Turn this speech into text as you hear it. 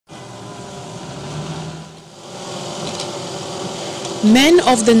Men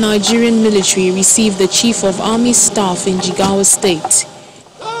of the Nigerian military received the Chief of Army Staff in Jigawa State.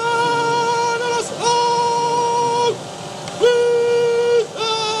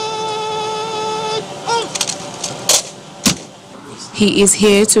 He is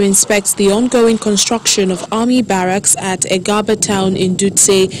here to inspect the ongoing construction of army barracks at Egaba town in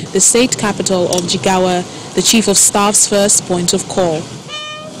Dutse, the state capital of Jigawa, the Chief of Staff's first point of call.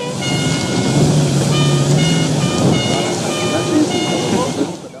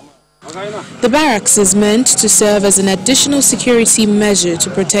 The barracks is meant to serve as an additional security measure to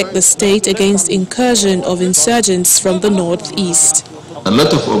protect the state against incursion of insurgents from the northeast. A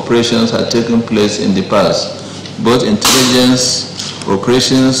lot of operations have taken place in the past, both intelligence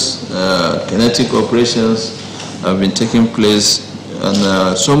operations, kinetic operations have been taking place,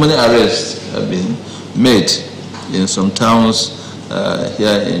 and so many arrests have been made in some towns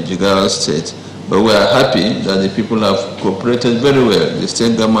here in Jigawa State. But we are happy that the people have cooperated very well. The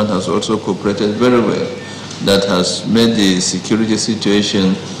state government has also cooperated very well. That has made the security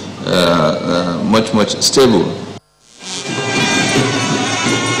situation much stable.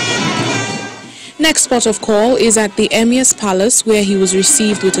 Next port of call is at the Emir's Palace, where he was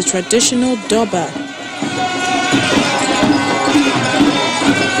received with a traditional doba.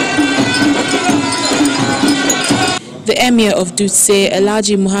 The Emir of Dutse,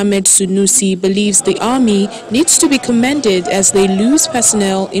 Alhaji Muhammad Sunusi, believes the army needs to be commended as they lose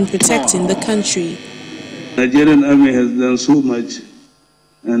personnel in protecting the country. The Nigerian army has done so much,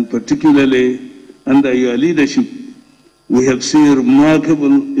 and particularly under your leadership, we have seen remarkable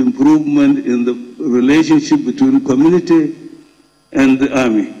improvement in the relationship between community and the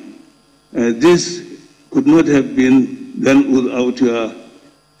army. This could not have been done without your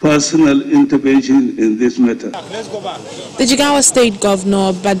personal intervention in this matter. The Jigawa State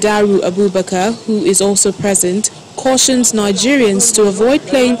Governor Badaru Abubakar, who is also present, cautions Nigerians to avoid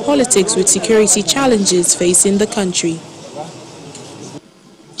playing politics with security challenges facing the country.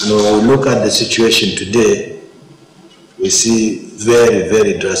 When we look at the situation today, we see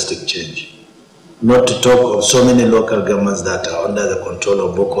very drastic change. Not to talk of so many local governments that are under the control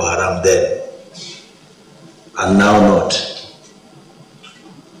of Boko Haram then, and now not.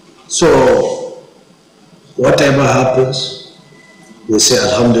 So, whatever happens, we say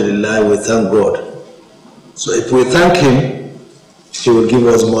Alhamdulillah, we thank God. So if we thank Him, He will give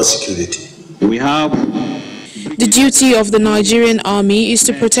us more security. The duty of the Nigerian army is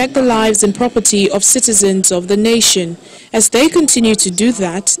to protect the lives and property of citizens of the nation. As they continue to do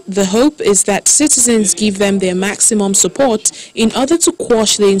that, the hope is that citizens give them their maximum support in order to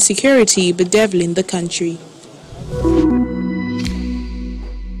quash the insecurity bedeviling the country.